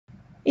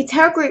A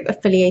terror group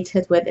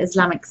affiliated with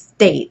Islamic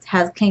State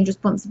has claimed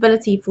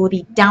responsibility for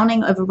the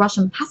downing of a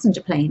Russian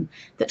passenger plane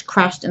that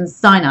crashed in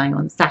Sinai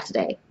on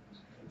Saturday.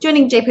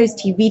 Joining JPost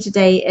TV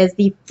today is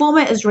the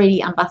former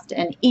Israeli ambassador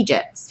in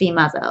Egypt, Zvi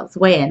Mazel, to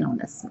weigh in on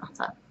this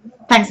matter.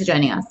 Thanks for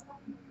joining us.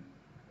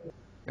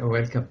 You're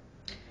welcome.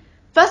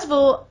 First of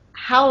all,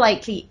 how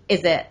likely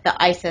is it that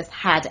ISIS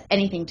had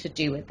anything to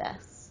do with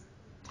this?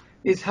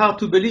 It's hard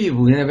to believe.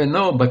 We never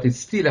know, but it's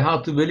still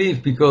hard to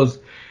believe because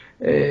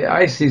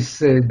ISIS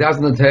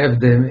does not have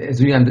the, as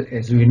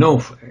we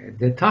know at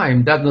the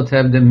time, does not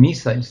have the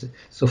missiles,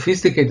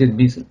 sophisticated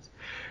missiles,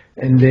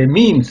 and the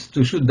means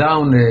to shoot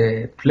down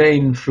a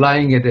plane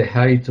flying at a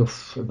height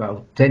of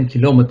about 10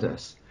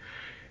 kilometers.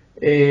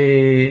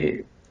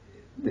 On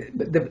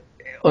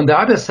the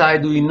other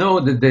side, we know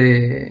that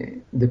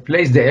the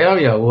place, the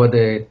area where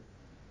the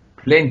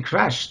plane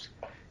crashed,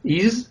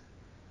 is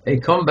a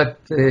combat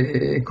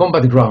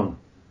ground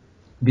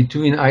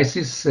between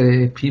ISIS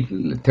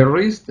people,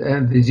 terrorists,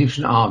 and the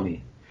Egyptian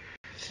army.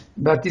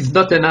 But it's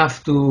not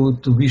enough to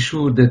be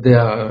sure that they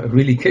are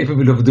really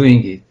capable of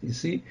doing it, you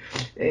see.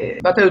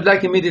 But I would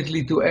like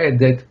immediately to add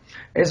that,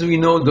 as we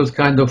know, those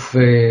kind of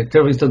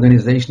terrorist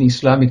organization,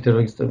 Islamic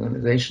terrorist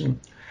organization,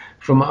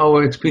 from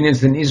our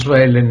experience in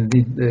Israel and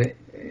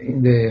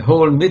in the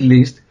whole Middle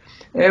East,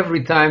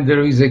 every time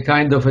there is a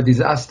kind of a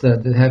disaster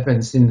that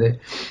happens in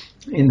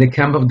the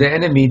camp of the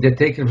enemy, they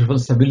take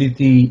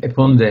responsibility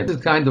upon them. This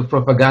kind of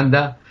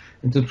propaganda,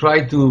 and to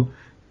try to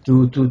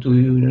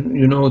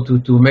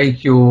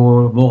make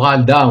your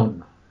morale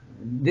down.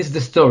 This is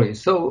the story.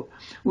 So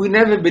we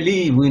never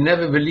believe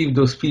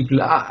those people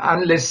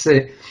unless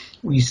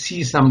we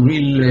see some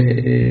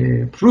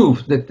real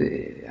proof that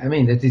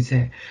that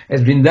it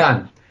has been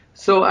done.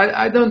 So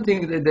I don't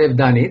think that they've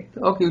done it.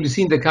 Okay, we'll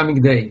see in the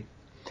coming day.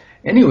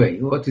 Anyway,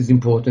 what is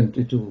important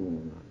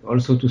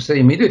to say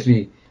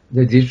immediately,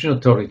 the Egyptian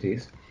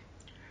authorities,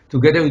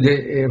 together with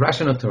the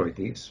Russian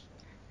authorities,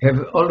 have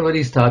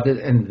already started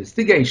an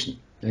investigation.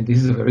 And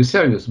this is very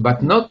serious,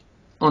 but not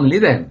only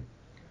them,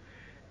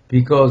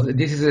 because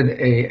this is an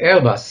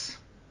Airbus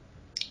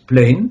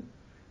plane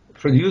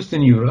produced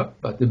in Europe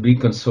by the big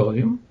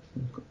consortium,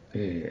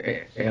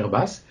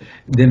 Airbus.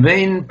 The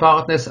main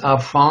partners are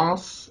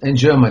France and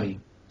Germany.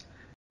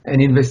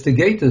 And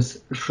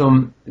investigators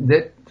from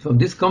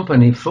this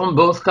company, from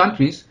both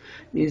countries,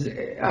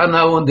 are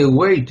now on their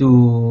way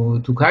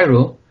to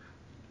Cairo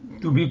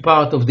to be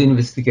part of the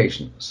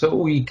investigation. So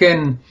we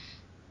can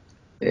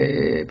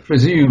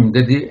presume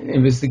that the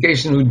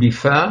investigation will be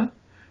fair,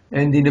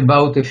 and in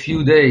about a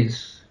few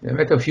days, we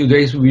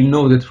will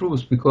know the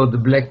truth, because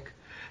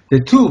the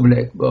two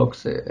black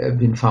boxes have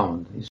been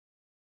found.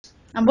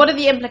 And what are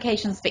the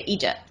implications for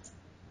Egypt?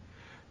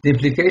 The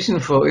implication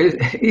for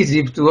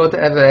Egypt,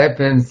 whatever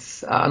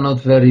happens, are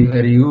not very,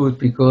 very good,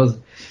 because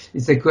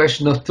it's a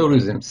question of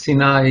tourism.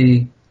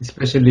 Sinai,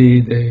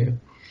 especially the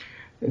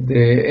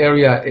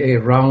area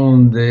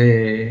around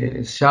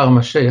Sharm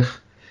el-Sheikh,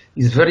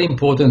 is very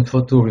important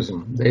for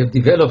tourism. They have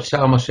developed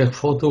Sharm el-Sheikh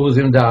for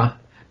tourism. There are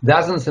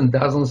dozens and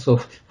dozens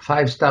of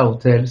five-star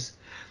hotels.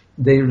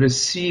 They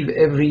receive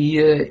every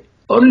year,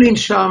 only in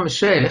Sharm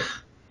el-Sheikh,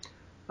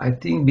 I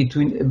think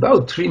between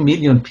about 3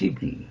 million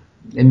people.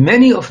 And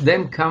many of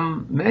them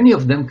come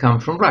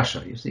from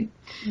Russia, you see.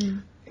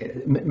 Mm.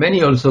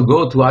 Many also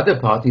go to other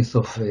parts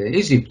of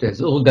Egypt, as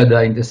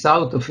Hurghada in the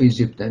south of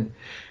Egypt and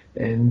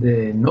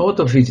north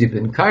of Egypt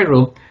and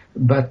Cairo.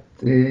 But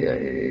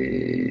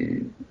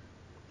Sharm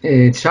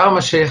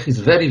el-Sheikh is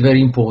very,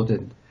 very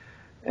important.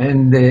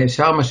 And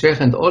Sharm el-Sheikh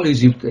and all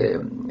Egypt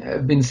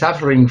have been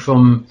suffering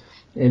from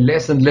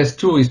less and less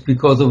tourists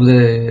because of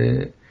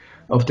the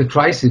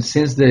crisis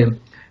since the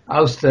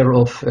ouster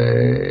of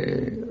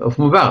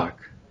Mubarak.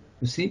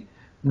 You see,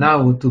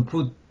 now to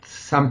put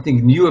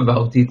something new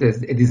about it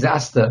as a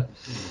disaster,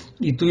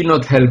 it will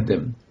not help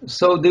them.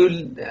 So they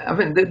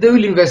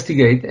will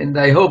investigate, and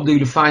I hope they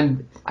will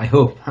find. We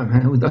hope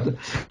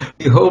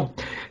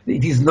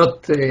it is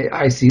not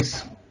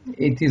ISIS.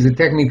 It is a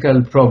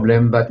technical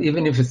problem, but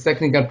even if it's a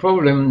technical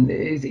problem,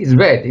 it's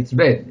bad. It's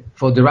bad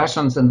for the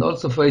Russians and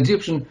also for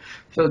Egyptians.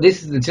 So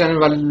this is the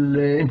general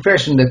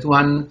impression that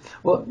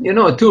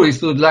a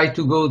tourist would like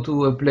to go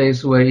to a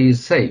place where he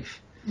is safe.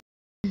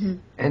 Mm-hmm.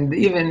 And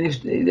even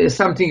if there's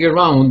something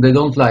around, they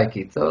don't like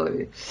it. So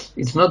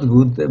it's not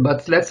good,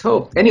 but let's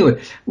hope.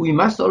 Anyway, we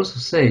must also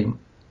say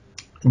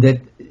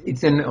that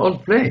it's an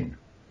old plane.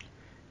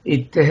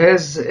 It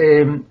has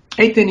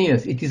 18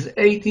 years. It is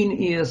 18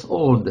 years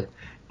old.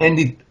 And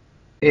it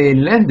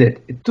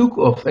took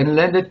off and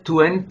landed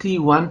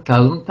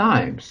 21,000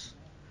 times.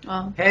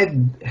 Wow.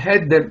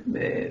 Had the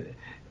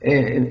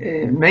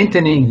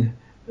maintaining,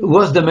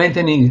 was the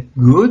maintaining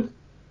good?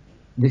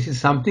 This is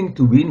something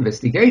to be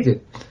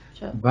investigated.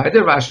 Sure. By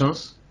the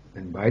Russians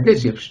and by the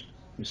Egyptians,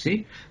 you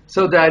see.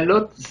 So there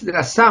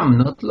are some,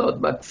 not a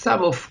lot, but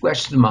some of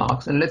question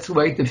marks, and let's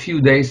wait a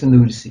few days and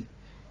we'll see.